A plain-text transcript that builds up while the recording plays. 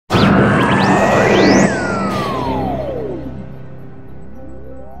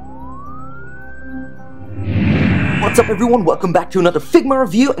What's up everyone, welcome back to another Figma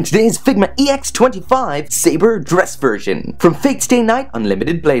review, and today is Figma EX-025 Saber Dress version from Fate Stay Night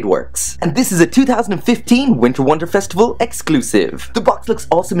Unlimited Blade Works. And this is a 2015 Winter Wonder Festival exclusive. The box looks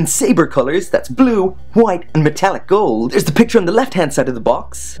awesome in Saber colors, that's blue, white, and metallic gold. There's the picture on the left hand side of the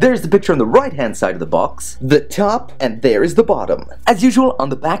box, there's the picture on the right hand side of the box, the top, and there is the bottom. As usual, on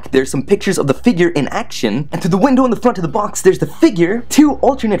the back there's some pictures of the figure in action, and through the window in the front of the box there's the figure, two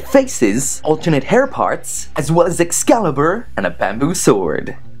alternate faces, alternate hair parts, as well as Excalibur and a bamboo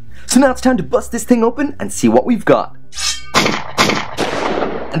sword. So now it's time to bust this thing open and see what we've got.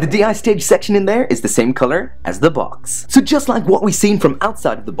 And the DI stage section in there is the same color as the box. So just like what we've seen from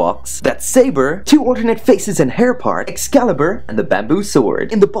outside of the box, that's Saber, two alternate faces and hair part, Excalibur, and the bamboo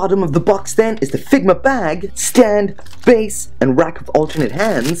sword. In the bottom of the box then is the Figma bag, stand, base, and rack of alternate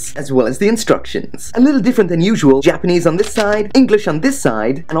hands, as well as the instructions. A little different than usual, Japanese on this side, English on this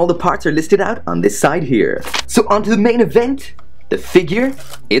side, and all the parts are listed out on this side here. So on to the main event, the figure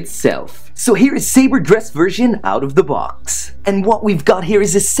itself. So here is Saber Dress version out of the box. And what we've got here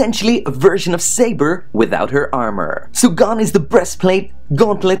is essentially a version of Saber without her armor. So gone is the breastplate,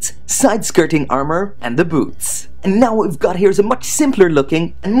 gauntlets, side skirting armor, and the boots. And now what we've got here is a much simpler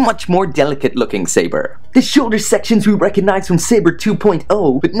looking and much more delicate looking Saber. The shoulder sections we recognize from Saber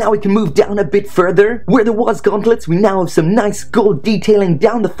 2.0, but now we can move down a bit further. Where there was gauntlets, we now have some nice gold detailing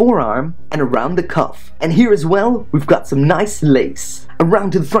down the forearm and around the cuff. And here as well, we've got some nice lace.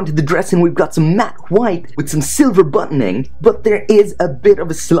 Around to the front of the dress and we've got some matte white with some silver buttoning, but there is a bit of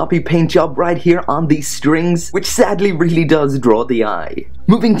a sloppy paint job right here on these strings, which sadly really does draw the eye.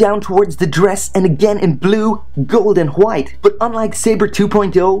 Moving down towards the dress, and again in blue, gold, and white, but unlike Saber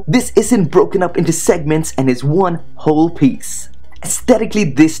 2.0, this isn't broken up into segments and is one whole piece. Aesthetically,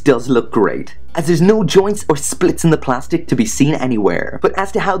 this does look great, as there's no joints or splits in the plastic to be seen anywhere. But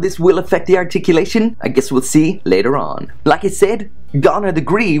as to how this will affect the articulation, I guess we'll see later on. Like I said, gone are the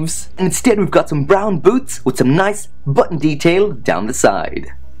greaves, and instead we've got some brown boots with some nice button detail down the side.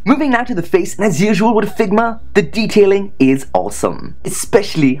 Moving now to the face, and as usual with Figma, the detailing is awesome,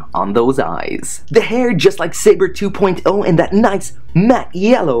 especially on those eyes. The hair just like Saber 2.0 in that nice matte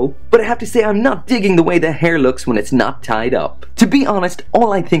yellow, but I have to say I'm not digging the way the hair looks when it's not tied up. To be honest,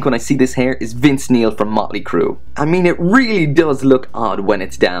 all I think when I see this hair is Vince Neil from Motley Crue. I mean, it really does look odd when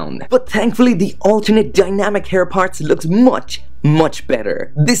it's down. But thankfully the alternate dynamic hair parts looks much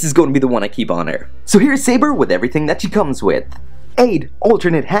better. This is going to be the one I keep on her. So here's Saber with everything that she comes with. 8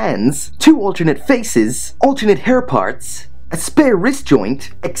 alternate hands, 2 alternate faces, alternate hair parts, a spare wrist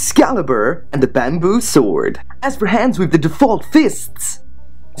joint, Excalibur, and the bamboo sword. As for hands, we've the default fists,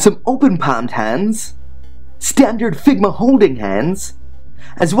 some open palmed hands, standard Figma holding hands,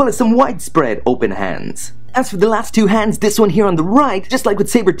 as well as some widespread open hands. As for the last 2 hands, this one here on the right, just like with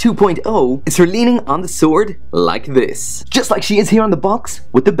Saber 2.0, is her leaning on the sword like this. Just like she is here on the box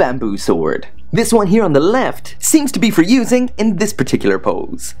with the bamboo sword. This one here on the left seems to be for using in this particular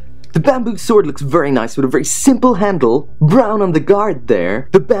pose. The bamboo sword looks very nice with a very simple handle, brown on the guard there,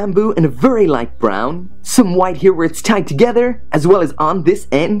 the bamboo in a very light brown, some white here where it's tied together, as well as on this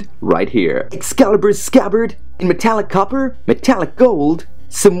end right here. Excalibur's scabbard in metallic copper, metallic gold,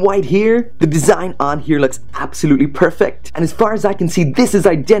 some white here. The design on here looks absolutely perfect, and as far as I can see, this is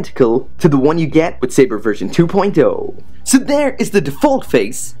identical to the one you get with Saber version 2.0. So there is the default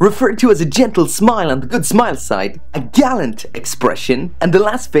face, referred to as a gentle smile on the good smile side, a gallant expression, and the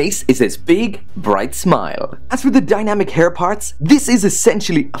last face is this big, bright smile. As for the dynamic hair parts, this is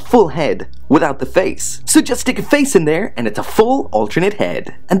essentially a full head without the face. So just stick a face in there and it's a full alternate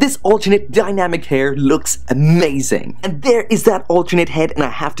head. And this alternate dynamic hair looks amazing. And there is that alternate head, and I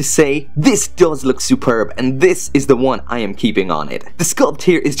have to say, this does look superb, and this is the one I am keeping on it. The sculpt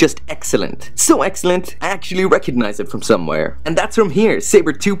here is just excellent. So excellent, I actually recognize it from somewhere. And that's from here,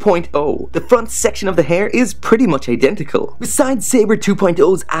 Saber 2.0. The front section of the hair is pretty much identical. Besides Saber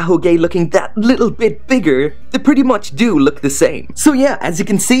 2.0's ahoge looking that little bit bigger, they pretty much do look the same. So yeah, as you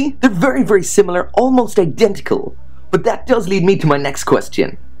can see, they're very similar, almost identical. But that does lead me to my next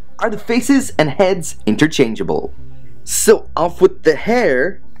question. Are the faces and heads interchangeable? So off with the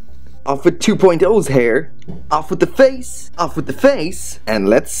hair, off with 2.0's hair, off with the face, and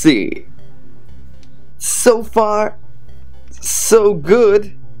let's see. So far, so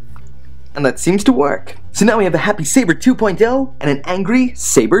good, and that seems to work. So now we have a happy Saber 2.0 and an angry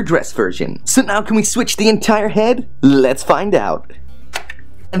Saber Dress version. So now can we switch the entire head? Let's find out.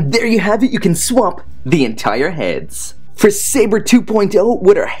 And there you have it, you can swap the entire heads. For Saber 2.0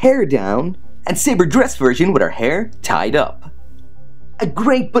 with her hair down, and Saber Dress version with her hair tied up. A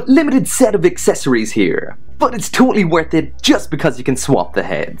great but limited set of accessories here. but it's totally worth it just because you can swap the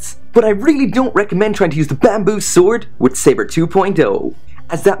heads. But I really don't recommend trying to use the bamboo sword with Saber 2.0,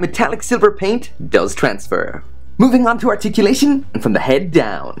 as that metallic silver paint does transfer. Moving on to articulation, and from the head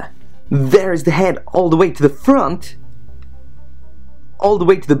down. There's the head all the way to the front, all the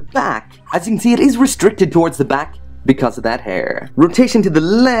way to the back. As you can see, it is restricted towards the back because of that hair. Rotation to the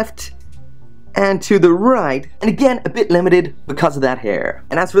left and to the right, and again a bit limited because of that hair.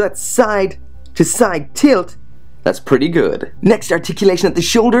 And as for that side to side tilt, that's pretty good. Next, articulation at the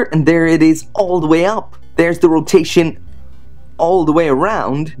shoulder, and there it is all the way up. There's the rotation all the way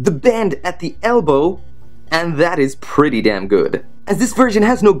around, the bend at the elbow, and that is pretty damn good. As this version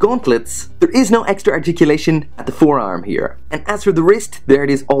has no gauntlets, there is no extra articulation at the forearm here. And as for the wrist, there it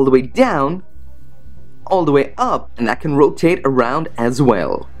is all the way down, all the way up, and that can rotate around as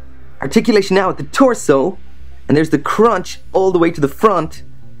well. Articulation now at the torso, and there's the crunch all the way to the front,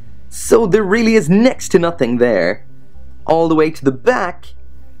 so there really is next to nothing there. All the way to the back,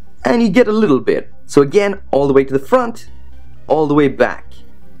 and you get a little bit. So again, all the way to the front, all the way back.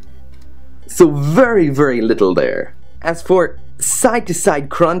 So very, very little there. As for side to side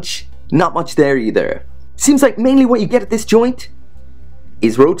crunch, not much there either. Seems like mainly what you get at this joint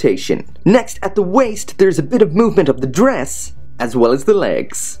is rotation. Next, at the waist, there's a bit of movement of the dress, as well as the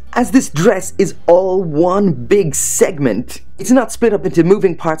legs. As this dress is all one big segment, it's not split up into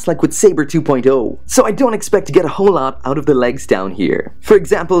moving parts like with Saber 2.0, so I don't expect to get a whole lot out of the legs down here. For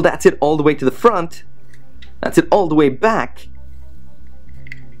example, that's it all the way to the front, that's it all the way back,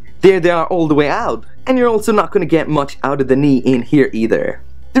 there they are all the way out, and you're also not going to get much out of the knee in here either.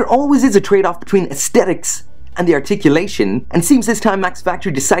 There always is a trade-off between aesthetics and the articulation, and seems this time Max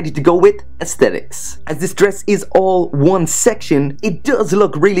Factory decided to go with aesthetics. As this dress is all one section, it does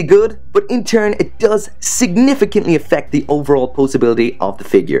look really good, but in turn it does significantly affect the overall posability of the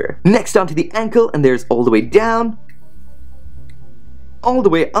figure. Next, onto the ankle, and there's all the way down, all the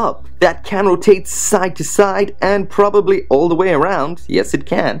way up. That can rotate side to side and probably all the way around. Yes, it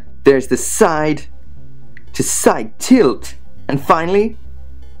can. There's the side to side tilt, and finally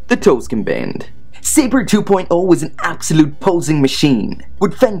the toes can bend. Saber 2.0 was an absolute posing machine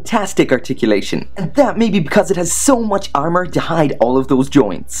with fantastic articulation, and that may be because it has so much armor to hide all of those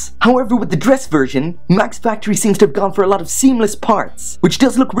joints. However, with the dress version, Max Factory seems to have gone for a lot of seamless parts, which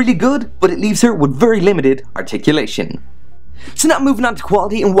does look really good, but it leaves her with very limited articulation. So now moving on to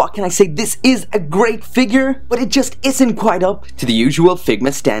quality, and what can I say, this is a great figure, but it just isn't quite up to the usual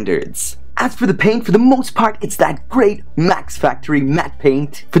Figma standards. As for the paint, for the most part, it's that great Max Factory matte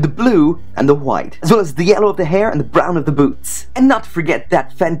paint for the blue and the white, as well as the yellow of the hair and the brown of the boots. And not to forget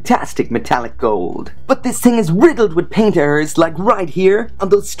that fantastic metallic gold. But this thing is riddled with paint errors, like right here, on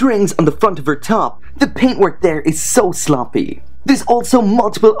those strings on the front of her top. The paintwork there is so sloppy. There's also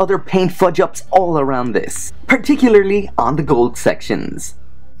multiple other paint fudge-ups all around this, particularly on the gold sections.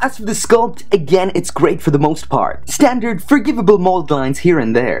 As for the sculpt, again, it's great for the most part. Standard, forgivable mold lines here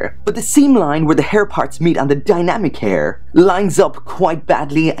and there, but the seam line where the hair parts meet on the dynamic hair lines up quite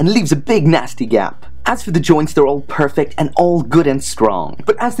badly and leaves a big nasty gap. As for the joints, they're all perfect and all good and strong.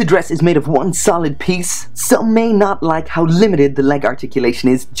 But as the dress is made of one solid piece, some may not like how limited the leg articulation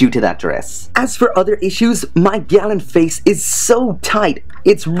is due to that dress. As for other issues, my gallant face is so tight,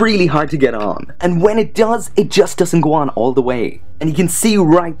 it's really hard to get on. And when it does, it just doesn't go on all the way. And you can see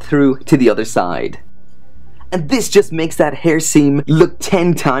right through to the other side. And this just makes that hair seam look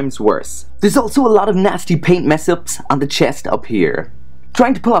 10 times worse. There's also a lot of nasty paint mess-ups on the chest up here.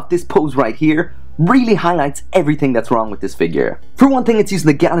 Trying to pull off this pose right here really highlights everything that's wrong with this figure. For one thing, it's using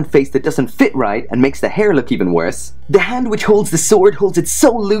the gallant face that doesn't fit right and makes the hair look even worse. The hand which holds the sword holds it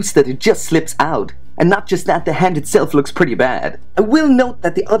so loose that it just slips out. And not just that, the hand itself looks pretty bad. I will note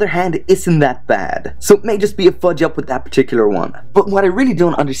that the other hand isn't that bad, so it may just be a fudge up with that particular one. But what I really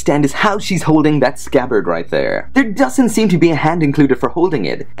don't understand is how she's holding that scabbard right there. There doesn't seem to be a hand included for holding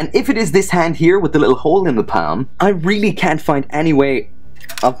it, and if it is this hand here with the little hole in the palm, I really can't find any way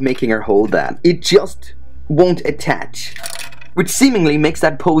of making her hold that. It just won't attach, which seemingly makes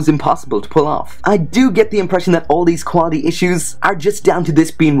that pose impossible to pull off. I do get the impression that all these quality issues are just down to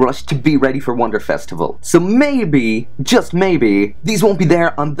this being rushed to be ready for Wonder Festival. So maybe, just maybe, these won't be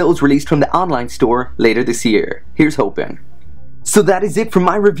there on those released from the online store later this year. Here's hoping. So that is it for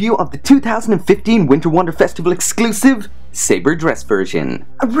my review of the 2015 Winter Wonder Festival exclusive Saber Dress version.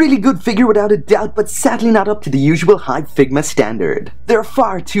 A really good figure without a doubt, but sadly not up to the usual high Figma standard. There are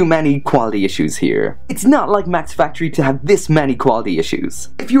far too many quality issues here. It's not like Max Factory to have this many quality issues.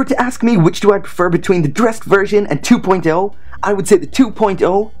 If you were to ask me which do I prefer between the dressed version and 2.0, I would say the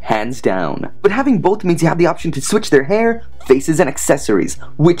 2.0 hands down. But having both means you have the option to switch their hair, faces, and accessories,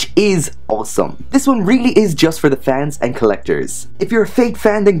 which is awesome. This one really is just for the fans and collectors. If you're a fake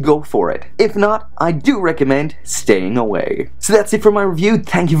fan, then go for it. If not, I do recommend staying away. So that's it for my review.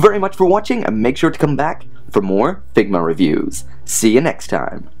 Thank you very much for watching, and make sure to come back for more Figma reviews. See you next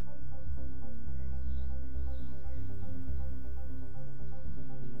time.